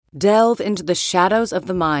Delve into the shadows of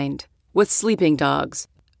the mind with Sleeping Dogs,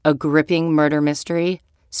 a gripping murder mystery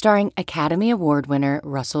starring Academy Award winner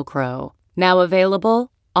Russell Crowe. Now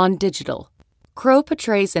available on digital. Crowe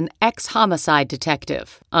portrays an ex-homicide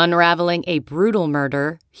detective unraveling a brutal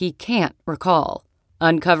murder he can't recall.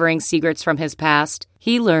 Uncovering secrets from his past,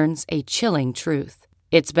 he learns a chilling truth.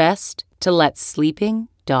 It's best to let sleeping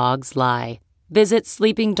dogs lie. Visit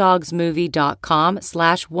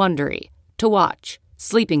sleepingdogsmovie.com/Wondery to watch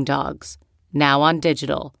Sleeping Dogs, now on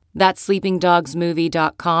digital. That's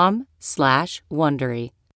sleepingdogsmovie.com/Wondery.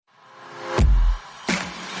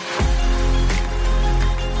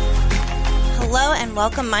 Hello and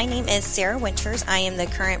welcome. My name is Sarah Winters. I am the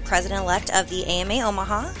current president-elect of the AMA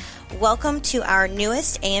Omaha. Welcome to our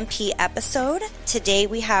newest AMP episode. Today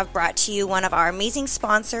we have brought to you one of our amazing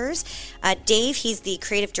sponsors, Dave. He's the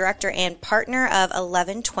creative director and partner of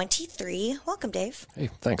 1123. Welcome, Dave. Hey,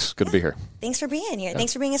 thanks. Good to be here. Thanks for being here. Yeah.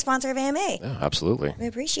 Thanks for being a sponsor of AMA. Yeah, absolutely. We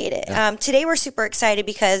appreciate it. Yeah. Today we're super excited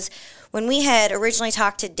because when we had originally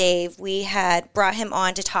talked to Dave, we had brought him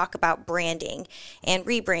on to talk about branding and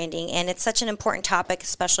rebranding, and it's such an important topic,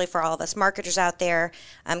 especially for all of us marketers out there,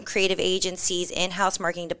 creative agencies, in-house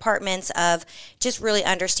marketing departments, of just really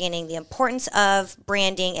understanding the importance of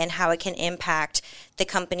branding and how it can impact the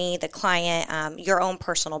company, the client, your own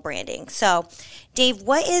personal branding. So, Dave,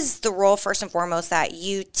 what is the role, first and foremost, that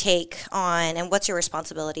you take on, and what's your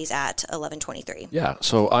responsibilities at 1123? Yeah,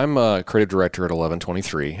 so I'm a creative director at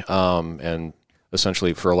 1123, and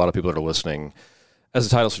essentially, for a lot of people that are listening, as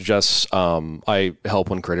the title suggests, I help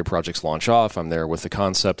when creative projects launch off. I'm there with the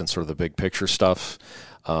concept and sort of the big picture stuff,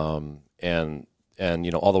 and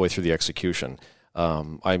all the way through the execution.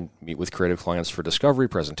 I meet with creative clients for discovery,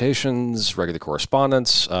 presentations, regular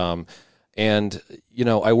correspondence, and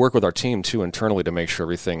I work with our team too internally to make sure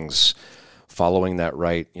everything's following that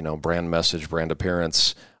right, brand message, brand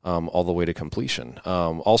appearance, all the way to completion.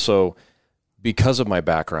 Also, because of my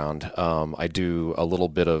background, I do a little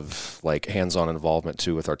bit of hands-on involvement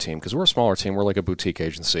too with our team, because we're a smaller team. We're like a boutique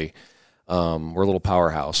agency. We're a little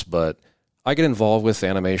powerhouse, but I get involved with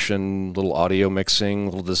animation, little audio mixing,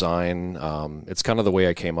 little design. It's kind of the way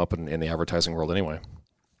I came up in the advertising world anyway.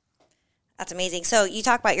 That's amazing. So you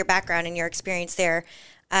talk about your background and your experience there.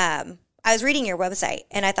 I was reading your website,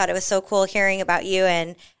 and I thought it was so cool hearing about you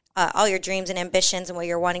and all your dreams and ambitions and what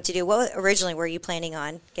you're wanting to do. What originally were you planning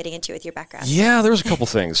on getting into with your background? Yeah, there was a couple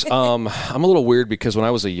things. I'm a little weird because when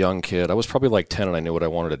I was a young kid, I was probably like 10 and I knew what I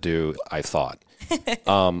wanted to do, I thought.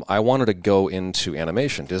 I wanted to go into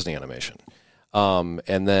animation, Disney animation.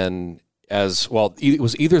 And then it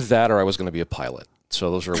was either that or I was going to be a pilot.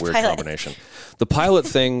 So those are a weird combination. The pilot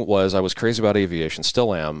thing was I was crazy about aviation,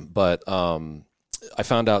 still am, but I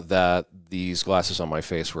found out that these glasses on my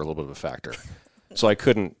face were a little bit of a factor. So I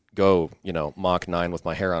couldn't go, Mach 9 with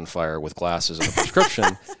my hair on fire with glasses and a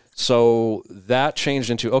prescription. So that changed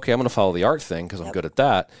into, okay, I'm going to follow the art thing because I'm good at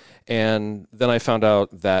that. And then I found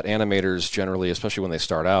out that animators generally, especially when they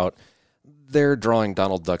start out, they're drawing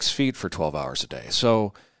Donald Duck's feet for 12 hours a day.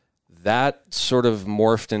 So that sort of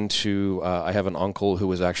morphed into, I have an uncle who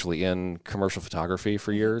was actually in commercial photography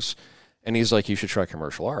for years, and he's like, you should try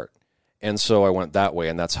commercial art. And so I went that way,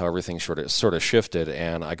 and that's how everything sort of shifted.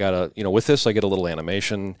 And I got with this, I get a little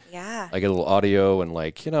animation. Yeah. I get a little audio, and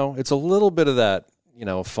it's a little bit of that,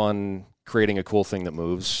 fun, creating a cool thing that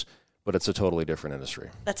moves, but it's a totally different industry.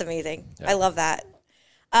 That's amazing. Yeah. I love that.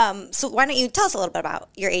 So why don't you tell us a little bit about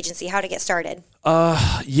your agency, how to get started?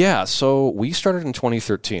 Yeah. So we started in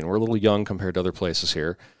 2013. We're a little young compared to other places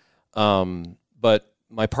here. But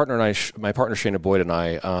my partner Shana Boyd and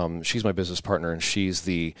I, she's my business partner, and she's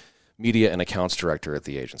the media and accounts director at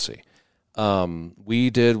the agency. We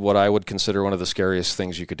did what I would consider one of the scariest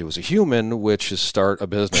things you could do as a human, which is start a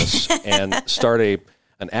business and start an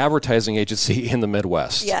advertising agency in the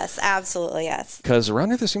Midwest. Yes, absolutely, yes. Because around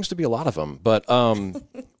here, there seems to be a lot of them. But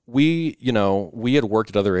we had worked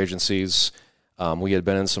at other agencies. We had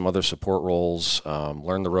been in some other support roles,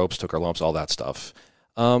 learned the ropes, took our lumps, all that stuff.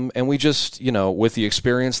 And we just, with the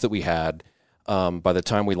experience that we had, by the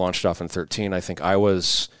time we launched off in 2013, I think I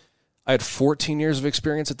had 14 years of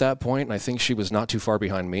experience at that point, and I think she was not too far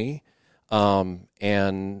behind me.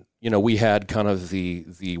 And we had kind of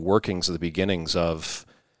the workings of the beginnings of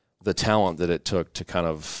the talent that it took to kind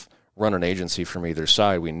of run an agency from either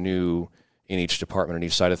side. We knew in each department and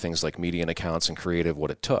each side of things like media and accounts and creative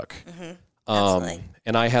what it took. Mm-hmm. Absolutely.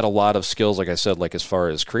 And I had a lot of skills, like I said, as far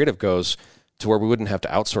as creative goes, to where we wouldn't have to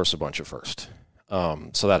outsource a bunch at first.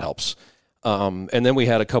 So that helps. And then we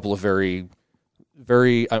had a couple of very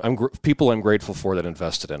people I'm grateful for that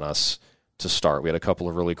invested in us to start. We had a couple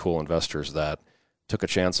of really cool investors that took a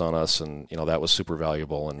chance on us, and that was super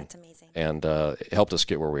valuable, and That's amazing. And it helped us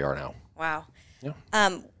get where we are now. Wow. Yeah.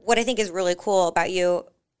 What I think is really cool about you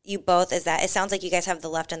both is that it sounds like you guys have the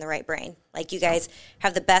left and the right brain. Like you guys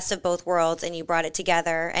have the best of both worlds and you brought it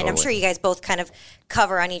together. And I'm sure you guys both kind of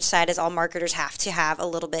cover on each side, as all marketers have to have a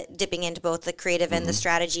little bit dipping into both the creative and the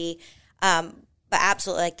strategy. But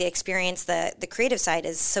absolutely, like the experience, the creative side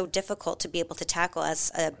is so difficult to be able to tackle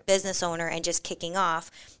as a business owner and just kicking off.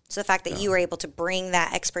 So the fact that you were able to bring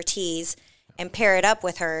that expertise and pair it up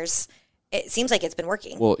with hers, it seems like it's been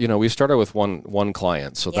working. Well, we started with one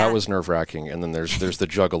client, so that was nerve-wracking. And then there's the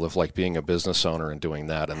juggle of like being a business owner and doing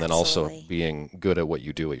that, and then also being good at what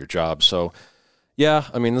you do at your job. So, yeah,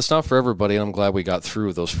 I mean, it's not for everybody, and I'm glad we got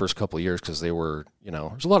through those first couple of years because they were,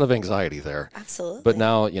 there's a lot of anxiety there. Absolutely. But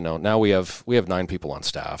now, now we have 9 people on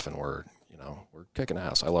staff, and we're kicking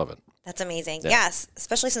ass. I love it. That's amazing. Yeah. Yes,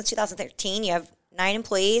 especially since 2013, you have 9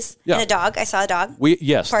 employees and a dog. I saw a dog.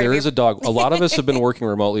 There is a dog. A lot of us have been working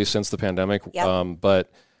remotely since the pandemic.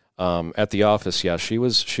 But at the office, she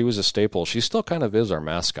was a staple. She still kind of is our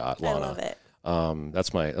mascot, Lana. I love it.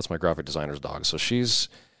 That's my graphic designer's dog. So she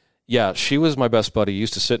was my best buddy.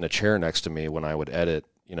 Used to sit in a chair next to me when I would edit,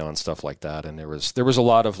 and stuff like that. And there was a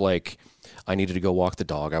lot of like, I needed to go walk the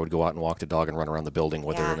dog. I would go out and walk the dog and run around the building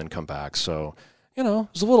with her and then come back. So it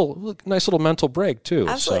was a nice little mental break too.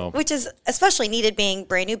 Absolutely. So. Which is especially needed being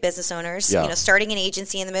brand new business owners, starting an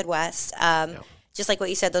agency in the Midwest. Just like what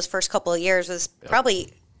you said, those first couple of years was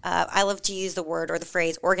probably, I love to use the word or the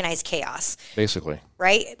phrase organized chaos. Basically.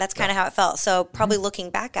 Right? That's kind of how it felt. So probably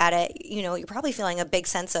looking back at it, you're probably feeling a big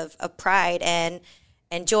sense of pride and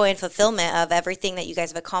joy and fulfillment of everything that you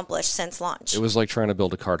guys have accomplished since launch. It was like trying to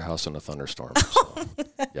build a card house in a thunderstorm. So,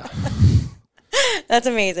 yeah. That's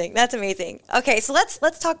amazing. That's amazing. Okay, so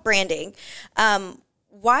let's talk branding.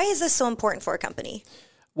 Why is this so important for a company?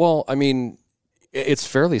 Well, I mean, it's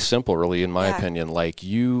fairly simple, really, in my opinion. Like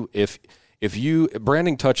if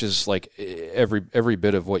branding touches like every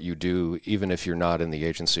bit of what you do, even if you're not in the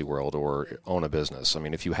agency world or own a business. I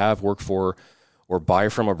mean, if you have worked for or buy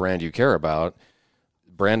from a brand you care about,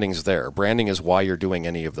 branding's there. Branding is why you're doing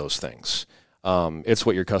any of those things. It's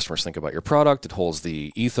what your customers think about your product. It holds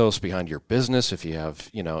the ethos behind your business. If you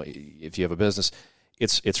have a business,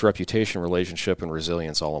 it's reputation, relationship, and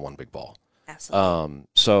resilience all in one big ball. Absolutely.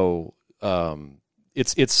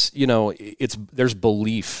 There's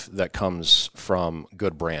belief that comes from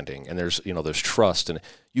good branding, and there's trust, and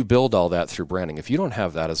you build all that through branding. If you don't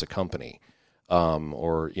have that as a company,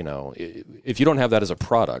 if you don't have that as a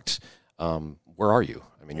product, where are you?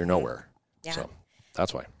 I mean, you're nowhere. Yeah. So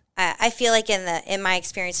that's why. I feel like in my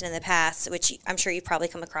experience and in the past, which I'm sure you've probably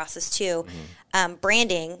come across this too,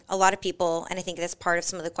 branding, a lot of people, and I think that's part of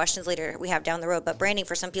some of the questions later we have down the road, but branding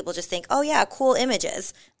for some people just think, oh yeah, cool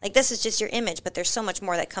images. Like this is just your image, but there's so much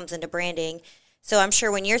more that comes into branding. So I'm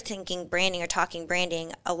sure when you're thinking branding or talking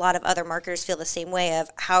branding, a lot of other marketers feel the same way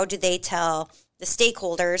of how do they tell the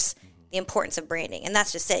stakeholders the importance of branding? And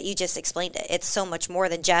that's just it. You just explained it. It's so much more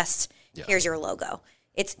than just here's your logo.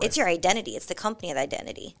 It's your identity. It's the company of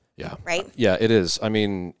identity. Yeah. Right? Yeah, it is. I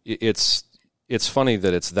mean, it's funny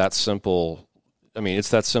that it's that simple. I mean, it's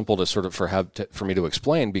that simple to sort of for me to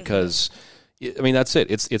explain because, I mean, that's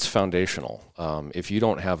it. It's foundational. If you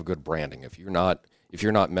don't have good branding, if you're not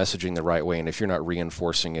messaging the right way, and if you're not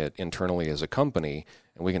reinforcing it internally as a company,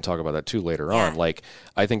 and we can talk about that too later on. Like,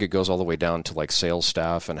 I think it goes all the way down to like sales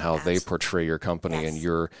staff and how they portray your company and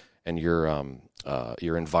your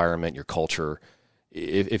environment, your culture.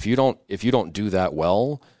 If you don't do that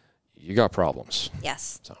well, you got problems.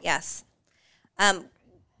 Yes. So. Yes.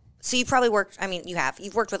 So you've probably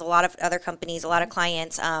you've worked with a lot of other companies, a lot of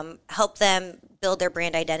clients, help them build their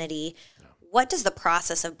brand identity. Yeah. What does the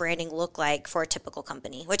process of branding look like for a typical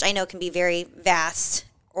company? Which I know can be very vast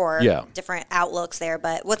or different outlooks there,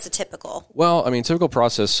 but what's the typical? Well, I mean, typical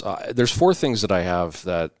process, there's 4 things that I have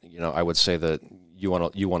that, I would say that you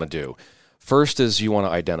want to do. First is you want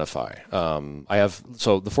to identify.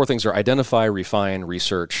 So the 4 things are identify, refine,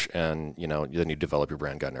 research, and then you develop your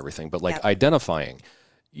brand guide and everything. But identifying,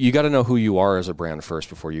 you got to know who you are as a brand first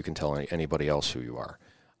before you can tell anybody else who you are.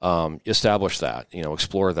 Establish that,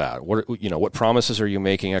 explore that. What promises are you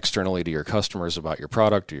making externally to your customers about your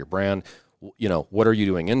product or your brand? What are you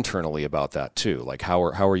doing internally about that too? Like how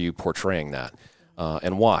are you portraying that,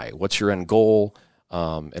 and why? What's your end goal?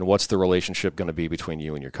 And what's the relationship going to be between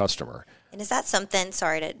you and your customer? And is that something,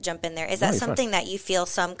 sorry to jump in there, is that something that you feel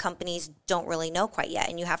some companies don't really know quite yet,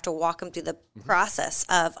 and you have to walk them through the process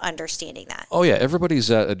of understanding that? Oh yeah, everybody's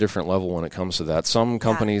at a different level when it comes to that. Some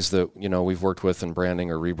companies that, we've worked with in branding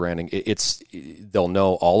or rebranding, they'll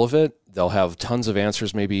know all of it. They'll have tons of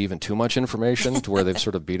answers, maybe even too much information to where they've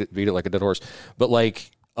sort of beat it like a dead horse. But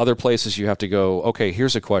like other places you have to go, okay,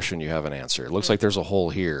 here's a question you haven't answered. It looks like there's a hole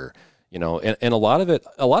here. And a lot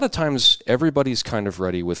of times everybody's kind of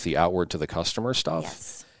ready with the outward to the customer stuff.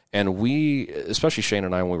 Yes. And we, especially Shane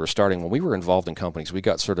and I, when we were involved in companies, we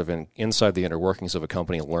got sort of inside the inner workings of a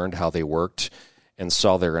company, learned how they worked and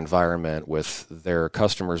saw their environment with their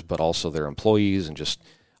customers, but also their employees, and just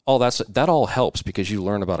all that all helps because you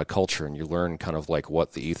learn about a culture and you learn kind of like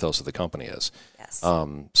what the ethos of the company is. Yes.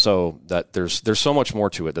 So that there's so much more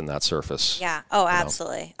to it than that surface. Yeah. Oh,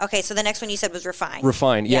 absolutely. Okay. So the next one you said was refine.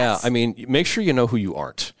 Refine. Yes. Yeah. I mean, make sure you know who you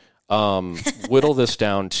aren't. Whittle this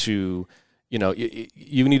down to,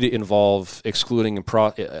 you need to involve excluding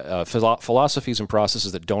philosophies and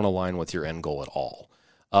processes that don't align with your end goal at all.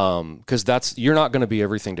 Because you're not going to be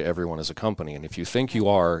everything to everyone as a company. And if you think you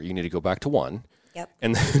are, you need to go back to one. Yep.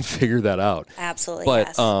 And then figure that out. Absolutely.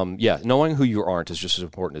 But yes. Knowing who you aren't is just as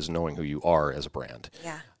important as knowing who you are as a brand.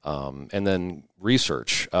 Yeah. And then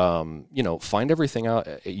research. Find everything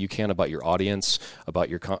out you can about your audience, about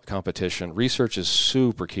your competition. Research is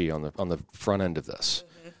super key on the front end of this.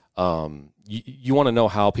 Mm-hmm. You want to know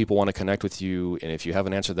how people want to connect with you, and if you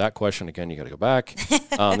haven't answered that question, again, you got to go back.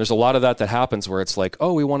 There's a lot of that happens where it's like,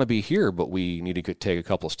 oh, we want to be here, but we need to take a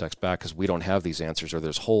couple of steps back because we don't have these answers, or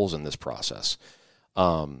there's holes in this process.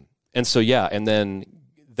 And so, and then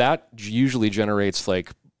that usually generates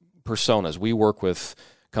like personas. We work with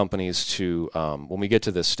companies to, when we get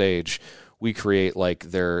to this stage, we create like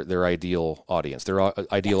their ideal audience, their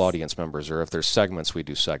ideal audience members, or if there's segments, we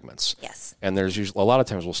do segments. Yes. And there's usually a lot of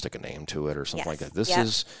times we'll stick a name to it or something like that.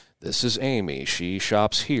 This is Amy. She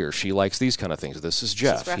shops here. She likes these kind of things. This is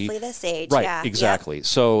Jeff. She's roughly this age. Right. Yeah. Exactly. Yep.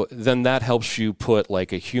 So then that helps you put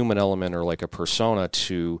like a human element or like a persona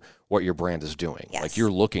to what your brand is doing. Yes. Like you're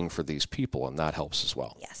looking for these people, and that helps as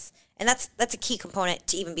well. Yes. And that's a key component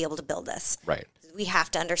to even be able to build this. Right. We have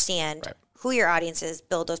to understand who your audience is,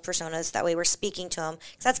 build those personas. That way we're speaking to them,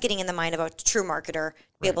 because that's getting in the mind of a true marketer,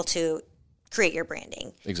 be able to create your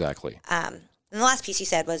branding. Exactly. And the last piece you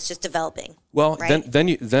said was just developing. Well, right?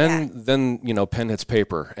 then pen hits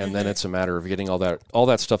paper, and then it's a matter of getting all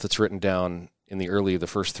that stuff that's written down in the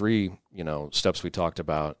first three, steps we talked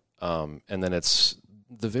about, and then it's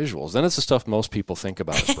the visuals. Then it's the stuff most people think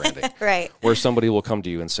about as branding. Right. Where somebody will come to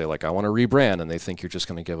you and say, like, I want to rebrand, and they think you're just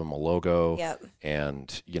going to give them a logo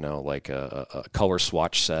and, like a color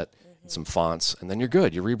swatch set, some fonts, and then you're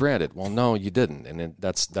good. You rebranded. Well, no, you didn't. And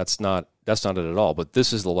that's not it at all. But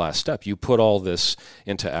this is the last step. You put all this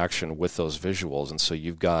into action with those visuals, and so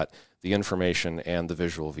you've got the information and the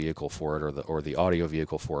visual vehicle for it, or the audio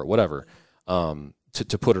vehicle for it, whatever,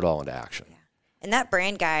 to put it all into action. Yeah. And that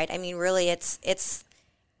brand guide, I mean, really, it's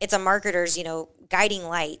a marketer's, guiding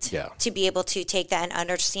light to be able to take that and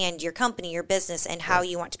understand your company, your business, and how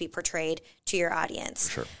you want to be portrayed to your audience.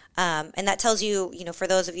 Sure. And that tells you, for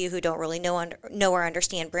those of you who don't really know or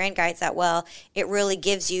understand brand guides that well, it really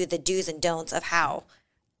gives you the do's and don'ts of how,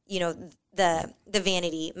 the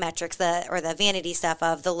vanity metrics, the vanity stuff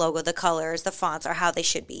of the logo, the colors, the fonts, or how they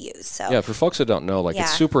should be used. So for folks that don't know,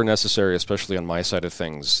 it's super necessary, especially on my side of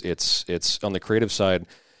things. It's on the creative side.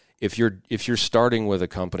 If you're starting with a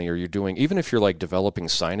company, or you're doing, even if you're like developing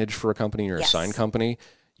signage for a company or a sign company,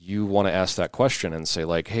 you want to ask that question and say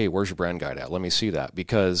like, hey, where's your brand guide at? Let me see that,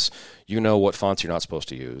 because what fonts you're not supposed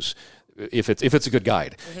to use. If it's a good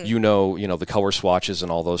guide, the color swatches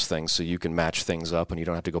and all those things, so you can match things up and you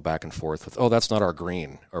don't have to go back and forth with, oh, that's not our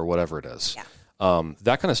green or whatever it is. Yeah.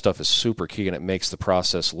 That kind of stuff is super key, and it makes the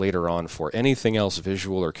process later on for anything else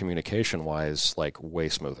visual or communication wise, like way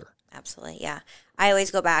smoother. Absolutely. Yeah. I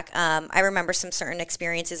always go back. I remember some certain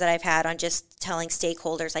experiences that I've had on just telling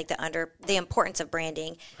stakeholders like the importance of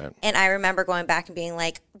branding. Right. And I remember going back and being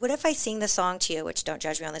like, what if I sing the song to you, which don't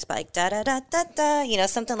judge me on this, but like da da da da da,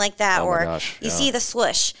 something like that. Oh or my gosh, you see the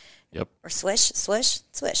swoosh. Yep. Or swish, swish,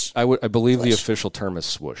 swish. I believe swoosh. The official term is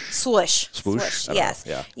swoosh. Swoosh. Swoosh. Yes.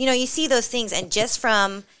 Know. Yeah. You see those things, and just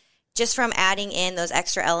from adding in those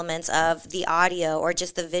extra elements of the audio or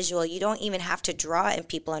just the visual, you don't even have to draw it and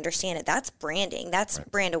people understand it. That's branding. That's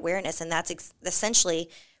brand awareness, and that's essentially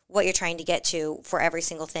what you're trying to get to for every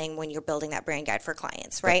single thing when you're building that brand guide for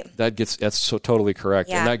clients, right? That's so totally correct.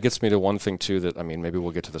 Yeah. And that gets me to one thing too that, maybe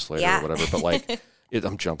we'll get to this later or whatever, but like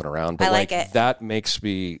I'm jumping around, but I like it. that makes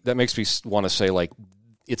me want to say, like,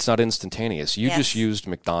 it's not instantaneous. You just used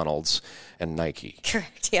McDonald's and Nike.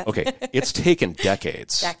 Correct, yeah. Okay, it's taken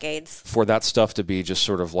decades. Decades. For that stuff to be just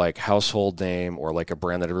sort of like household name or like a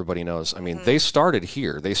brand that everybody knows. I mean, they started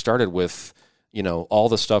here. They started with, you know, all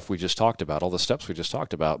the stuff we just talked about, all the steps we just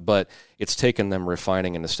talked about, but it's taken them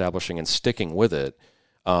refining and establishing and sticking with it.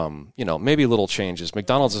 You know, maybe little changes.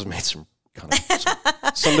 McDonald's has made some kind of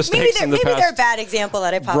some mistakes in the past. Maybe they're a bad example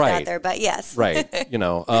that I popped out there, but yes. Right. You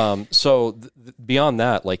know, so beyond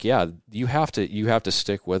that, like, yeah, you have to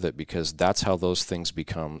stick with it because that's how those things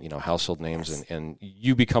become, you know, household names and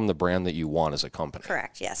you become the brand that you want as a company.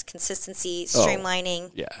 Correct. Yes. Consistency,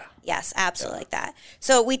 streamlining. Yeah. Yes, absolutely like that.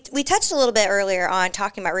 So we touched a little bit earlier on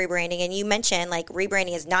talking about rebranding, and you mentioned like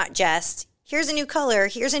rebranding is not just here's a new color,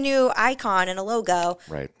 here's a new icon and a logo.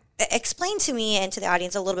 Right. Explain to me and to the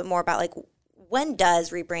audience a little bit more about like when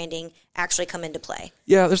does rebranding actually come into play?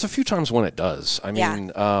 Yeah, there's a few times when it does. I mean,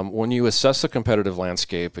 when you assess the competitive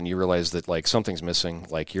landscape and you realize that like something's missing,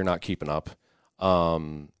 like you're not keeping up,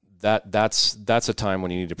 that's a time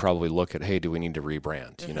when you need to probably look at, hey, do we need to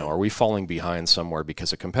rebrand? You know, are we falling behind somewhere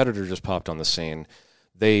because a competitor just popped on the scene?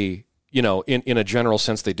 They, you know, in a general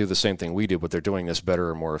sense, they do the same thing we do, but they're doing this better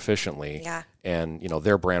or more efficiently. Yeah. And, you know,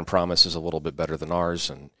 their brand promise is a little bit better than ours.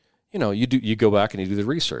 And, you know, you go back and you do the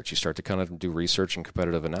research. You start to kind of do research and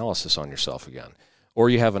competitive analysis on yourself again. Or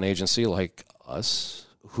you have an agency like us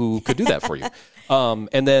who could do that for you.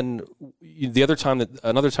 And then another time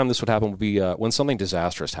this would happen would be when something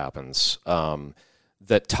disastrous happens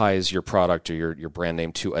that ties your product or your brand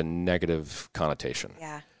name to a negative connotation.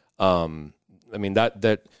 Yeah. I mean,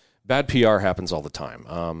 that bad PR happens all the time.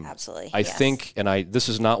 Absolutely. I think, and this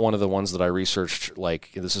is not one of the ones that I researched,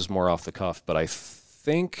 like this is more off the cuff, but I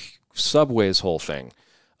think Subway's whole thing,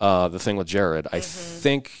 the thing with Jared, I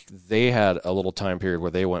think they had a little time period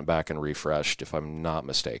where they went back and refreshed, if I'm not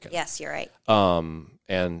mistaken. Yes, you're right.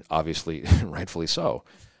 And obviously, rightfully so.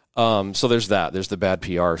 So there's that. There's the bad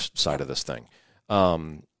PR side of this thing.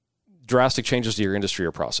 Drastic changes to your industry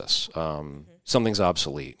or process. Something's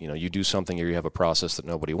obsolete. You know, you do something or you have a process that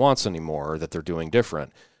nobody wants anymore or that they're doing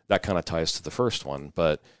different. That kind of ties to the first one.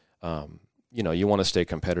 But, you know, you want to stay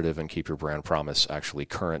competitive and keep your brand promise actually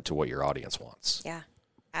current to what your audience wants. Yeah,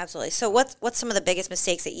 absolutely. So what's some of the biggest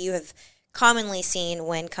mistakes that you have commonly seen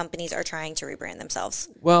when companies are trying to rebrand themselves?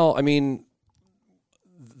 Well, I mean,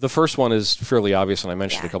 the first one is fairly obvious, and I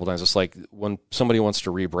mentioned it a couple times. It's like when somebody wants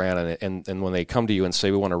to rebrand, and when they come to you and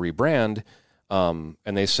say, we want to rebrand, and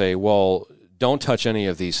they say, well, don't touch any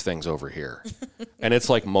of these things over here. And it's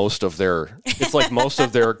like most of their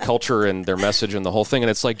culture and their message and the whole thing.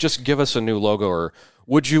 And it's like, just give us a new logo, or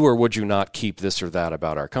would you not keep this or that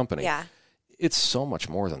about our company? Yeah. It's so much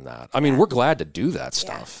more than that. I mean, we're glad to do that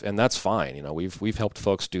stuff, and that's fine. You know, we've helped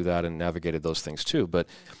folks do that and navigated those things too, but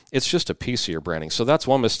it's just a piece of your branding. So that's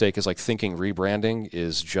one mistake, is like thinking rebranding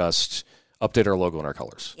is just update our logo and our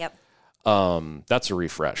colors. Yep. That's a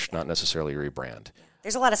refresh, not necessarily a rebrand.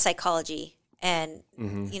 There's a lot of psychology and,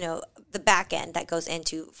 you know, the back end that goes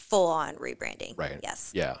into full on rebranding. Right.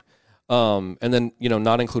 Yes. Yeah. And then, you know,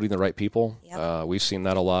 not including the right people. Yep. We've seen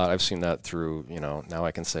that a lot. I've seen that through, you know, now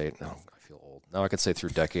I can say, no, I feel old. Now I can say through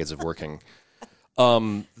decades of working.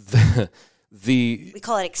 We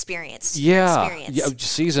call it experience. Yeah. Experience. Yeah.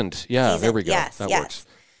 Seasoned. Yeah. There we go. Yes. That works.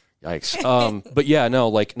 Yikes. But yeah, no,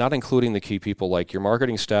 like not including the key people, like your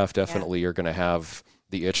marketing staff definitely are going to have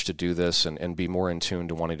the itch to do this and be more in tune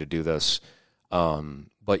to wanting to do this.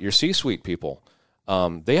 But your C-suite people,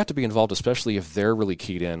 they have to be involved, especially if they're really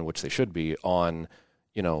keyed in, which they should be, on,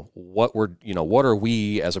 you know, what are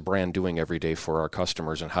we as a brand doing every day for our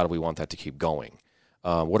customers, and how do we want that to keep going?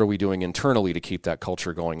 What are we doing internally to keep that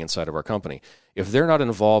culture going inside of our company? If they're not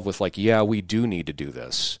involved with like, yeah, we do need to do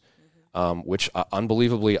this, which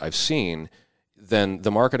unbelievably I've seen, then the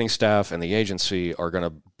marketing staff and the agency are going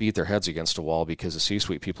to beat their heads against a wall because the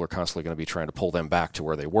C-suite people are constantly going to be trying to pull them back to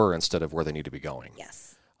where they were instead of where they need to be going.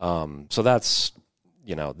 Yes. So that's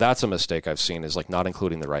a mistake I've seen, is like not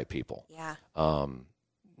including the right people. Yeah.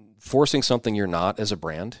 Forcing something you're not as a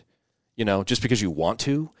brand, you know, just because you want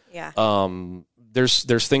to. Yeah.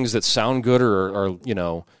 There's things that sound good or you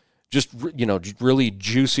know, just, you know, really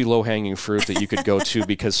juicy low-hanging fruit that you could go to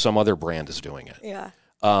because some other brand is doing it. Yeah.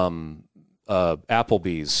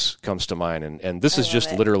 Applebee's comes to mind, and this is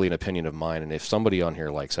just literally an opinion of mine. And if somebody on here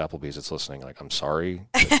likes Applebee's that's listening, like, I'm sorry.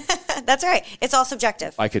 That's right. It's all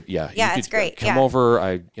subjective. I could, yeah. It's great. Come over.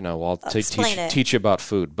 I'll teach you about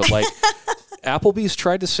food. But like, Applebee's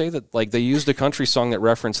tried to say that, like, they used a country song that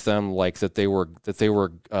referenced them, like that they were.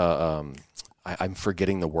 I'm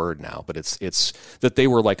forgetting the word now, but it's that they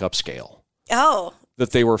were like upscale. Oh.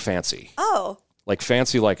 That they were fancy. Oh. like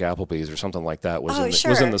Fancy Like Applebee's or something like that was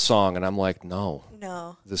was in the song, and I'm like, no,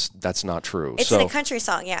 that's not true. It's in a country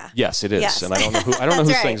song, yeah. Yes, it is, yes. and I don't know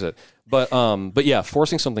who sings it, but yeah,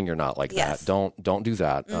 forcing something you're not like yes. that. Don't do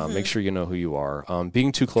that. Make sure you know who you are.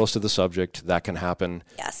 Being too close to the subject, that can happen.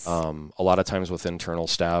 Yes. A lot of times with internal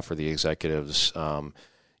staff or the executives,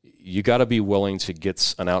 you got to be willing to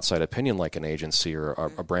get an outside opinion, like an agency or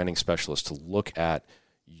a branding specialist, to look at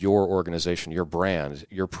your organization, your brand,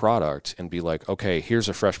 your product, and be like, okay, here's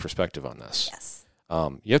a fresh perspective on this. Yes.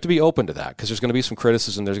 You have to be open to that, because there's going to be some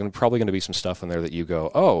criticism. There's probably going to be some stuff in there that you go,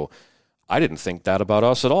 oh, I didn't think that about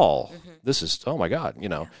us at all. This is, oh my God,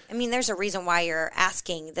 I mean, there's a reason why you're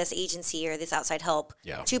asking this agency or this outside help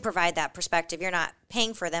to provide that perspective. You're not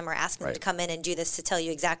paying for them or asking them to come in and do this to tell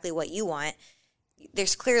you exactly what you want.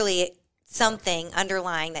 There's clearly something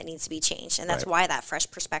underlying that needs to be changed, and that's why that fresh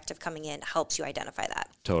perspective coming in helps you identify that.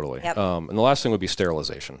 Totally. Yep. And the last thing would be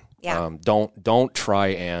sterilization. Yeah. Don't try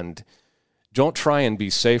and be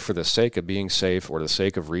safe for the sake of being safe or the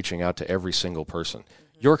sake of reaching out to every single person.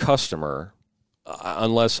 Your customer,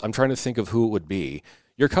 unless I'm trying to think of who it would be,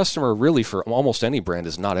 your customer really for almost any brand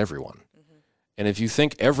is not everyone. And if you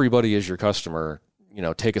think everybody is your customer,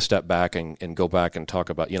 take a step back and go back and talk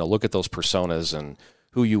about, look at those personas and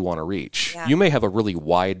who you want to reach. Yeah. You may have a really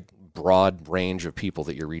broad range of people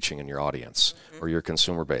that you're reaching in your audience or your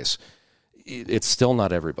consumer base. It's still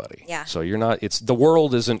not everybody. Yeah. So the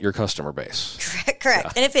world isn't your customer base. Correct.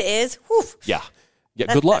 Yeah. And if it is, whew. Yeah.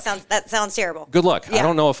 Yeah. Good luck. That sounds terrible. Good luck. Yeah. I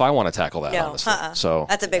don't know if I want to tackle that, honestly. So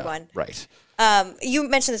that's a big one. Right. You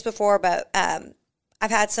mentioned this before, but I've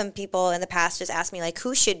had some people in the past just ask me, like,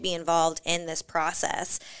 who should be involved in this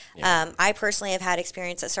process? Yeah. I personally have had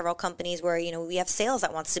experience at several companies where, we have sales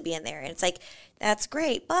that wants to be in there. And it's like, that's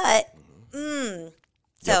great, but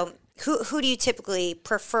so who do you typically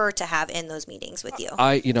prefer to have in those meetings with you?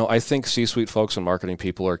 I think C-suite folks and marketing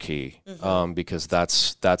people are key because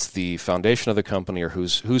that's the foundation of the company, or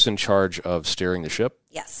who's in charge of steering the ship.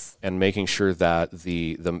 Yes. And making sure that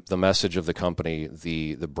the message of the company,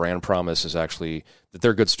 the brand promise is actually that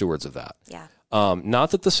they're good stewards of that. Yeah.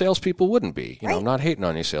 Not that the salespeople wouldn't be. I'm not hating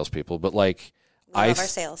on you salespeople, but like we love our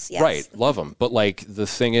sales. Yes. Right, love them. But like the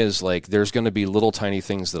thing is, like there's going to be little tiny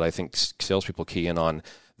things that I think salespeople key in on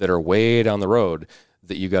that are way down the road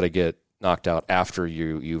that you got to get knocked out after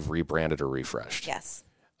you've rebranded or refreshed. Yes.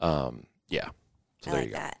 Yeah. So I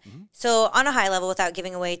like that. So on a high level, without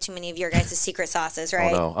giving away too many of your guys' secret sauces,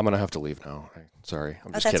 right? Oh, no. I'm going to have to leave now. Sorry.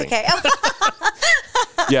 I'm just kidding. That's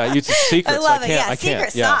okay. Yeah, it's secrets. I love it. Yeah,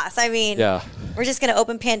 secret sauce. I mean, we're just going to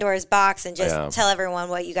open Pandora's box and just tell everyone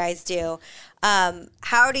what you guys do.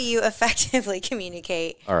 How do you effectively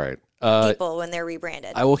communicate people when they're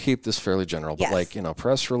rebranded? I will keep this fairly general, but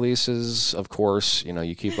press releases, of course,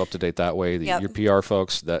 you keep up to date that way. Your PR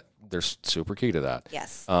folks, that they're super key to that.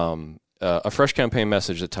 Yes. A fresh campaign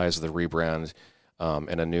message that ties to the rebrand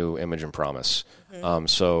and a new image and promise.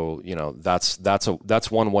 So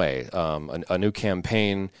that's one way. A new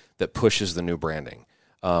campaign that pushes the new branding.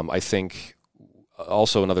 I think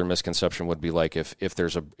also another misconception would be like if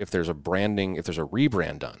there's a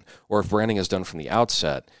rebrand done, or if branding is done from the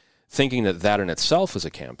outset, thinking that in itself is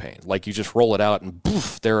a campaign. Like you just roll it out and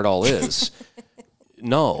poof, there it all is.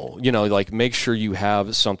 No, make sure you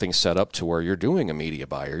have something set up to where you're doing a media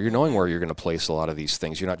buy, or you're knowing where you're going to place a lot of these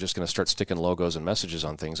things. You're not just going to start sticking logos and messages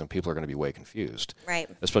on things, and people are going to be way confused. Right.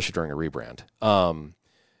 Especially during a rebrand. And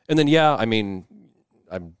then,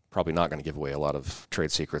 I'm probably not going to give away a lot of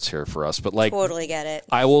trade secrets here for us, but totally get it.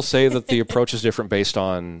 I will say that the approach is different based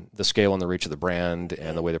on the scale and the reach of the brand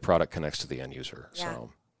and the way the product connects to the end user. Yeah. So.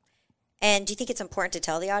 And do you think it's important to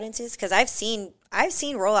tell the audiences? Because I've seen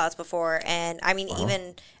rollouts before, and I mean,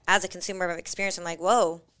 even as a consumer of experience, I'm like,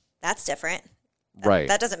 whoa, that's different.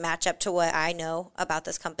 That doesn't match up to what I know about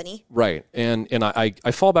this company. Right. And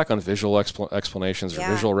I fall back on visual explanations or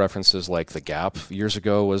visual references. Like the Gap years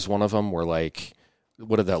ago was one of them, where like,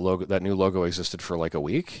 what did that new logo existed for like a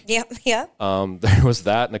week? Yep. Yeah. There was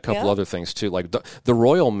that and a couple other things too. Like the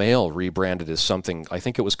Royal Mail rebranded as something, I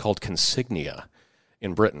think it was called Consignia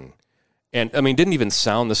in Britain. And, didn't even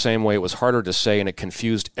sound the same way. It was harder to say, and it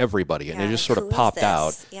confused everybody. And it just sort of popped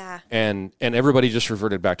out. Yeah. And everybody just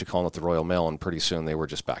reverted back to calling it the Royal Mail, and pretty soon they were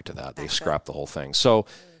just back to that. They scrapped the whole thing. So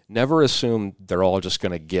never assume they're all just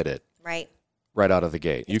going to get it right out of the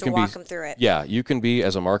gate. You can walk them through it. Yeah, you can be,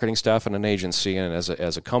 as a marketing staff and an agency and as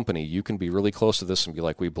a company, you can be really close to this and be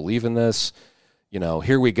like, we believe in this.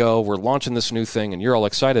 Here we go, we're launching this new thing, and you're all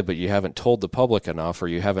excited, but you haven't told the public enough, or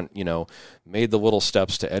you haven't, made the little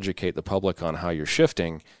steps to educate the public on how you're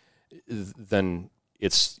shifting, then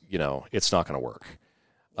it's not going to work.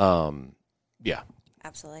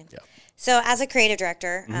 Absolutely. Yeah. So as a creative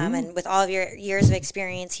director, and with all of your years of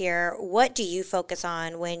experience here, what do you focus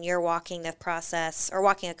on when you're walking the process or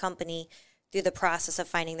walking a company through the process of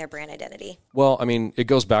finding their brand identity? Well, I mean, it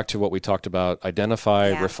goes back to what we talked about: identify,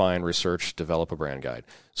 Yeah. refine, research, develop a brand guide.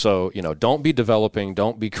 So, don't be developing,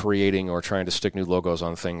 don't be creating or trying to stick new logos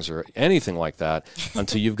on things or anything like that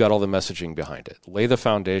until you've got all the messaging behind it. Lay the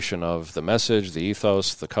foundation of the message, the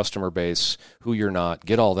ethos, the customer base, who you're not.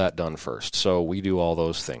 Get all that done first. So we do all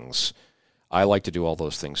those things. I like to do all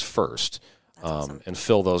those things first, awesome. and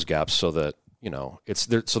fill those gaps so that, it's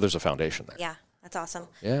there. So there's a foundation there. Yeah, that's awesome.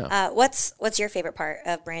 Yeah. What's your favorite part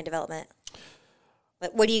of brand development?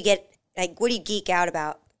 What do you get? Like, what do you geek out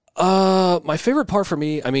about? My favorite part for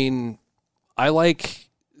me, I mean, I like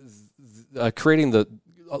creating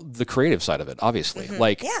the creative side of it, obviously.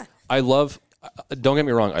 Like, Yeah. I love, don't get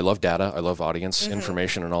me wrong, I love data, I love audience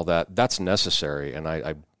information and all that. That's necessary, and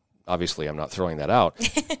I obviously I'm not throwing that out.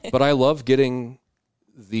 But I love getting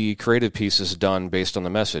the creative pieces done based on the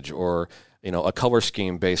message, or, a color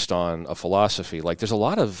scheme based on a philosophy. Like, there's a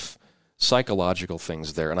lot of psychological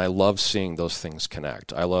things there, and I love seeing those things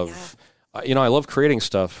connect. I love, I love creating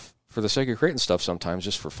stuff for the sake of creating stuff sometimes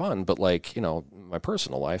just for fun, but like, my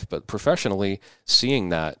personal life, but professionally seeing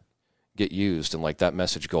that get used and like that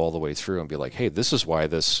message go all the way through and be like, hey, this is why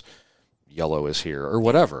this yellow is here or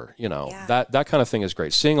whatever, that kind of thing is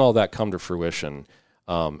great. Seeing all that come to fruition,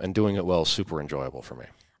 and doing it well is super enjoyable for me.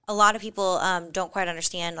 A lot of people don't quite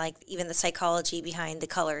understand, like, even the psychology behind the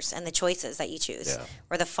colors and the choices that you choose,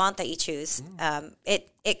 or the font that you choose.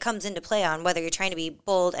 It comes into play on whether you're trying to be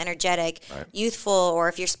bold, energetic, youthful, or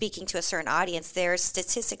if you're speaking to a certain audience. There's,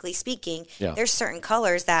 statistically speaking, there's certain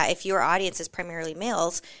colors that if your audience is primarily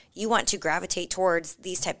males, you want to gravitate towards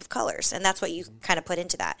these type of colors, and that's what you kind of put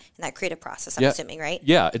into that in that creative process. I'm assuming, right?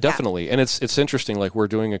 Yeah, definitely. And it's interesting. Like, we're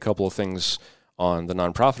doing a couple of things on the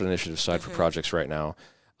nonprofit initiative side for projects right now.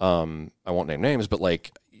 I won't name names, but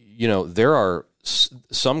like, there are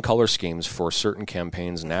some color schemes for certain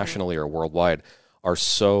campaigns nationally or worldwide are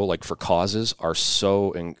so, like, for causes are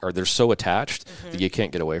so, or they're so attached that you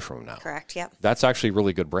can't get away from them now. Correct. Yep. That's actually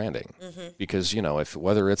really good branding, because, if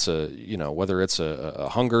whether it's a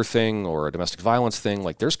hunger thing or a domestic violence thing,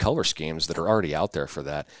 like, there's color schemes that are already out there for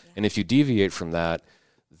that. And if you deviate from that,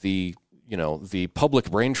 the public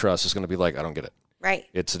brain trust is going to be like, I don't get it. Right.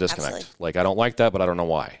 It's a disconnect. Absolutely. Like, I don't like that, but I don't know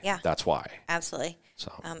why. Yeah. That's why. Absolutely.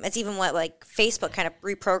 So it's even what, like, Facebook kind of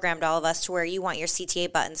reprogrammed all of us to where you want your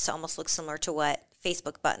CTA buttons to almost look similar to what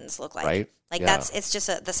Facebook buttons look like. Right. Like, Yeah. it's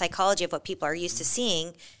just the psychology of what people are used to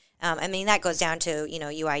seeing. I mean, that goes down to,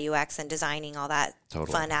 UI, UX and designing, all that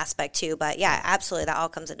fun aspect too. But yeah, absolutely. That all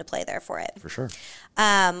comes into play there for it. For sure.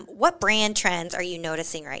 What brand trends are you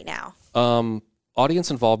noticing right now?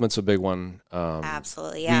 Audience involvement's a big one.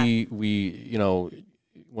 Absolutely. Yeah. We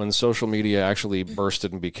when social media actually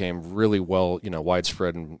bursted and became really well,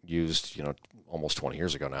 widespread and used, almost 20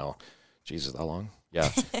 years ago now. Jesus, that long?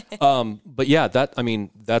 Yeah. But yeah, that's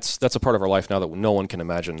a part of our life now that no one can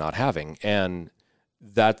imagine not having. And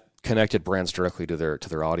that connected brands directly to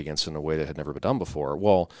their audience in a way that had never been done before.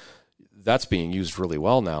 Well, that's being used really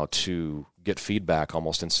well now to get feedback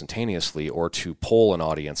almost instantaneously, or to poll an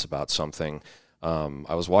audience about something.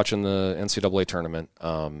 I was watching the NCAA tournament,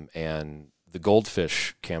 and the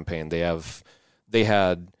Goldfish campaign, they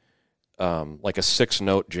had like a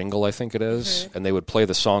 6-note jingle, I think it is, and they would play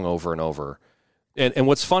the song over and over. And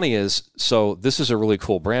what's funny is, so this is a really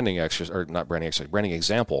cool branding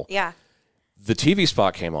example. Yeah. The TV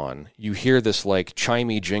spot came on. You hear this like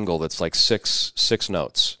chimey jingle that's like six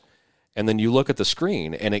notes, and then you look at the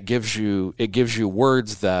screen, and it gives you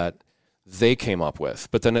words that they came up with.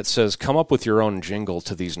 But then it says, "Come up with your own jingle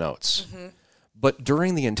to these notes." But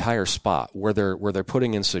during the entire spot, where they're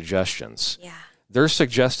putting in suggestions, they're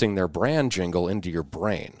suggesting their brand jingle into your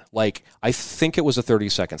brain. Like, I think it was a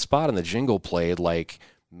 30-second spot, and the jingle played like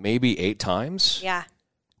maybe 8 times. Yeah.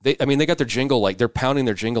 They got their jingle, like, they're pounding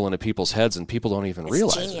their jingle into people's heads, and people don't even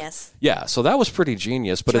realize genius. it. Yeah, so that was pretty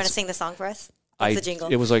genius. But Do you want to sing the song for us? What's the jingle?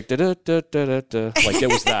 It was like, da-da-da-da-da-da. Like, it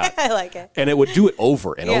was that. I like it. And it would do it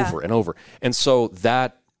over and over and over. And so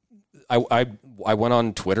that, I went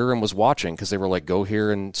on Twitter and was watching, because they were like, go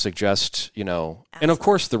here and suggest, Absolutely. And of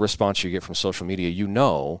course the response you get from social media,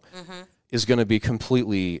 is going to be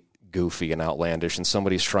completely goofy and outlandish, and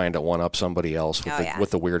somebody's trying to one-up somebody else with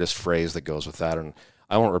the weirdest phrase that goes with that. And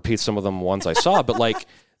I won't repeat some of them ones I saw, but like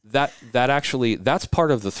that actually, that's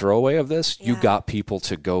part of the throwaway of this. You got people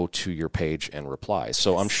to go to your page and reply.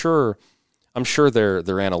 So I'm sure their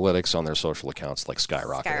analytics on their social accounts like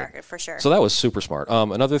skyrocketed. Skyrocket, for sure. So that was super smart.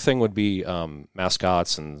 Another thing would be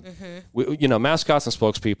mascots and mascots and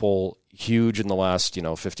spokespeople. huge in the last,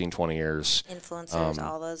 15, 20 years. Influencers,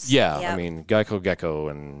 all those. Yeah, Yep. I mean, Gecko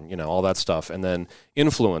and, all that stuff. And then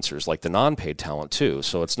influencers, like the non-paid talent too.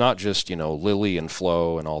 So it's not just, Lily and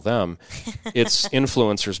Flo and all them. It's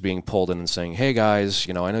influencers being pulled in and saying, hey guys,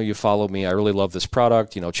 I know you follow me. I really love this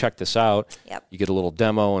product. Check this out. Yep. You get a little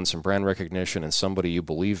demo and some brand recognition and somebody you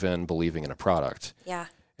believing in a product. Yeah.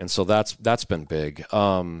 And so that's been big.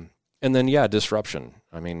 And then, disruption.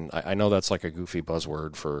 I mean, I know that's like a goofy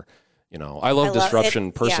buzzword for, I love disruption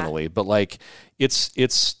it, personally, but like it's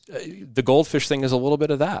the goldfish thing is a little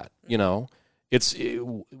bit of that, It's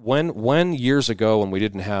when years ago when we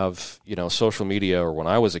didn't have, social media, or when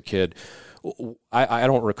I was a kid, I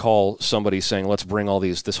don't recall somebody saying, let's bring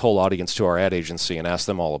this whole audience to our ad agency and ask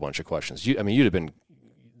them all a bunch of questions.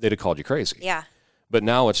 They'd have called you crazy. Yeah. But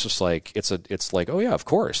now it's just like, it's like, oh yeah, of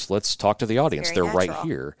course, let's talk to the audience. They're natural. right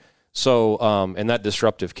here. So, and that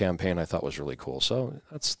disruptive campaign I thought was really cool. So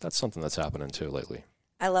that's something that's happening too lately.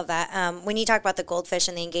 I love that. When you talk about the goldfish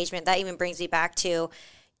and the engagement, that even brings me back to,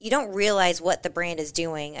 you don't realize what the brand is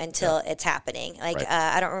doing until it's happening. Like, Right.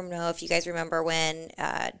 I don't know if you guys remember when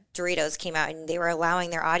Doritos came out and they were allowing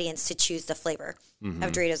their audience to choose the flavor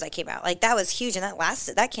of Doritos that came out. Like, that was huge. And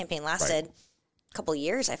that campaign lasted a couple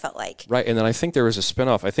years, I felt like. Right. And then I think there was a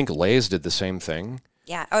spinoff. I think Lay's did the same thing.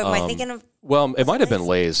 Yeah. Oh, am I thinking of? Well, it might have been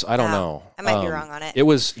Lay's? Lay's. I don't know. I might be wrong on it. It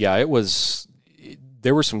was,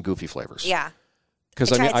 there were some goofy flavors. Yeah.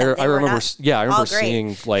 Because I I mean, tried some. They I were remember, not I remember all great.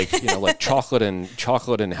 seeing like chocolate and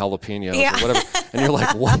jalapenos Yeah. or whatever, and you're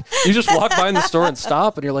like, what? You just walk by in the store and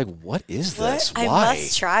stop, and you're like, what is this? Why? I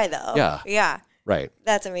must try though. Yeah. Yeah. Right.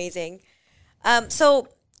 That's amazing. So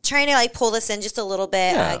trying to pull this in just a little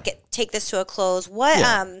bit, Yeah. take this to a close.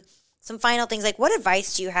 What some final things, what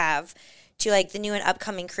advice do you have to the new and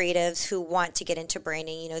upcoming creatives who want to get into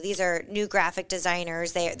branding? These are new graphic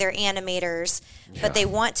designers, they're animators, but they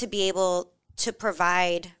want to be able to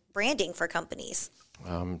provide branding for companies.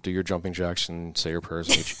 Do your jumping jacks and say your prayers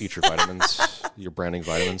and eat your vitamins, your branding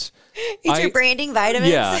vitamins. Your branding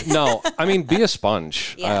vitamins? Yeah, no, I mean, be a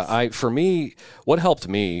sponge. Yes. For me, what helped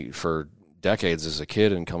me for decades as a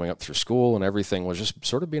kid and coming up through school and everything was just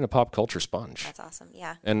sort of being a pop culture sponge. That's awesome.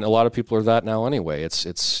 Yeah. And a lot of people are that now anyway. It's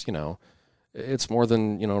it's more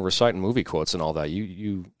than, reciting movie quotes and all that.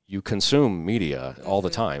 You consume media all the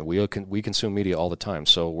time. We consume media all the time.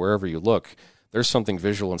 So wherever you look, there's something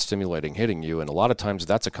visual and stimulating hitting you, and a lot of times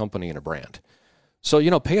that's a company and a brand.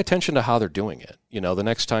 So, pay attention to how they're doing it. The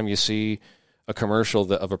next time you see a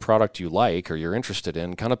commercial of a product you like or you're interested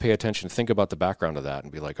in, kind of pay attention, think about the background of that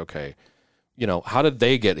and be like, okay, how did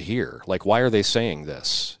they get here? Like, why are they saying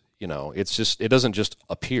this? It doesn't just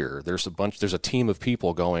appear. There's a team of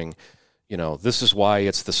people going, this is why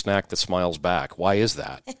it's the snack that smiles back. Why is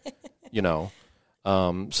that?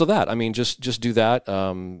 So that, I mean, just do that.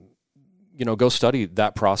 Go study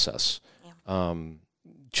that process. Yeah.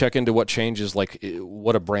 Check into what changes, like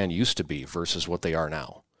what a brand used to be versus what they are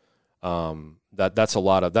now. That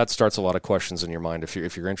starts a lot of questions in your mind if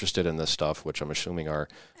you're interested in this stuff, which I'm assuming our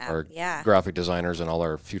graphic designers and all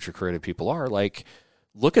our future creative people are. Like,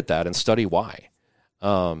 look at that and study why.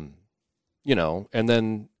 And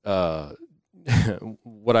then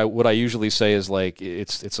what I usually say is like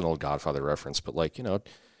it's an old Godfather reference, but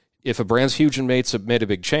if a brand's huge and made a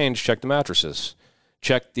big change, check the mattresses.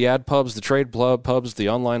 Check the ad pubs, the trade pubs, the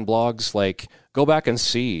online blogs. Like, go back and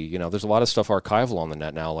see. There's a lot of stuff archival on the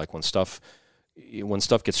net now. Like, when stuff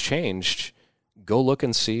gets changed, go look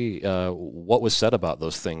and see what was said about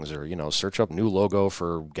those things, or search up new logo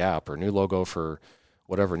for Gap or new logo for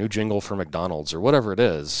whatever, new jingle for McDonald's or whatever it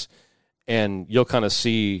is, and you'll kind of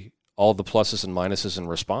see all the pluses and minuses in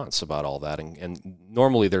response about all that. And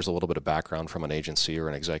normally there's a little bit of background from an agency or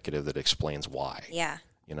an executive that explains why. Yeah.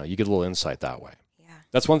 You get a little insight that way.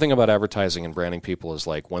 That's one thing about advertising and branding people is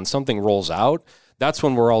like when something rolls out, that's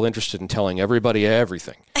when we're all interested in telling everybody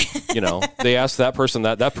everything. They ask that person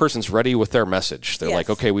that person's ready with their message. They're like,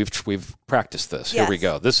 okay, we've practiced this. Here we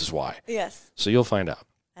go. This is why. Yes. So you'll find out.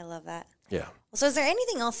 I love that. Yeah. So is there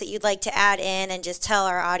anything else that you'd like to add in and just tell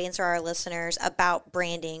our audience or our listeners about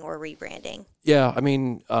branding or rebranding? Yeah. I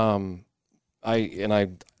mean, I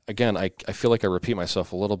feel like I repeat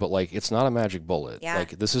myself a little bit. Like, it's not a magic bullet. Yeah.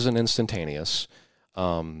 Like, this isn't instantaneous.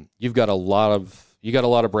 You got a lot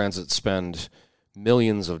of brands that spend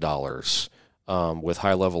millions of dollars with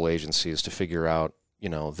high level agencies to figure out,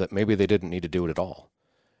 that maybe they didn't need to do it at all.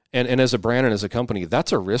 And as a brand and as a company,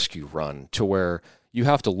 that's a risk you run, to where you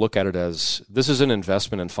have to look at it as this is an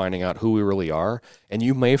investment in finding out who we really are. And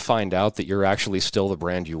you may find out that you're actually still the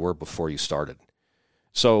brand you were before you started.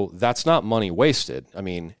 So that's not money wasted. I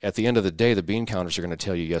mean, at the end of the day, the bean counters are going to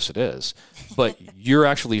tell you, yes, it is. But you're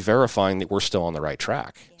actually verifying that we're still on the right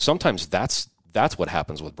track. Sometimes that's what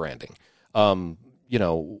happens with branding.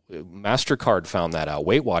 MasterCard found that out.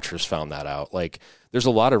 Weight Watchers found that out. Like, there's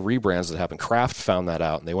a lot of rebrands that happen. Kraft found that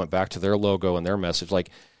out, and they went back to their logo and their message. Like,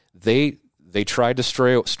 they tried to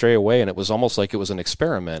stray away, and it was almost like it was an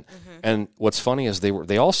experiment. Mm-hmm. And what's funny is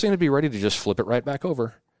they all seem to be ready to just flip it right back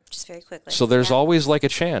over. Just very quickly. So there's always like a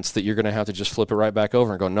chance that you're going to have to just flip it right back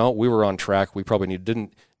over and go, no, we were on track. We probably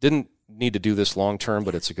didn't need to do this long term,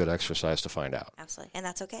 but it's a good exercise to find out. Absolutely. And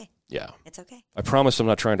that's okay. Yeah. It's okay. I promise I'm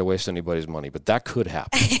not trying to waste anybody's money, but that could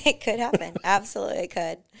happen. It could happen. Absolutely, it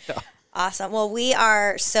could. Yeah. Awesome. Well, we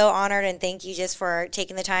are so honored, and thank you just for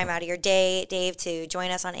taking the time out of your day, Dave, to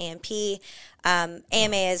join us on AMP.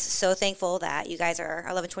 AMA is so thankful that you guys are,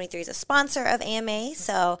 1123 is a sponsor of AMA.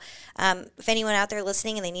 So if anyone out there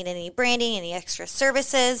listening and they need any branding, any extra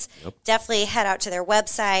services, definitely head out to their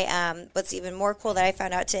website. What's even more cool that I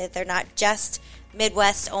found out, they're not just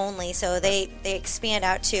Midwest only. So they expand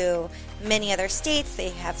out to many other states. They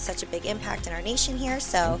have such a big impact in our nation here.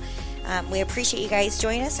 So we appreciate you guys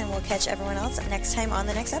joining us, and we'll catch everyone else next time on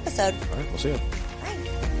the next episode. All right, we'll see you. Bye.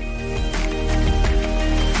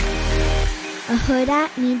 A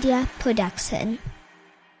Huda Media Production.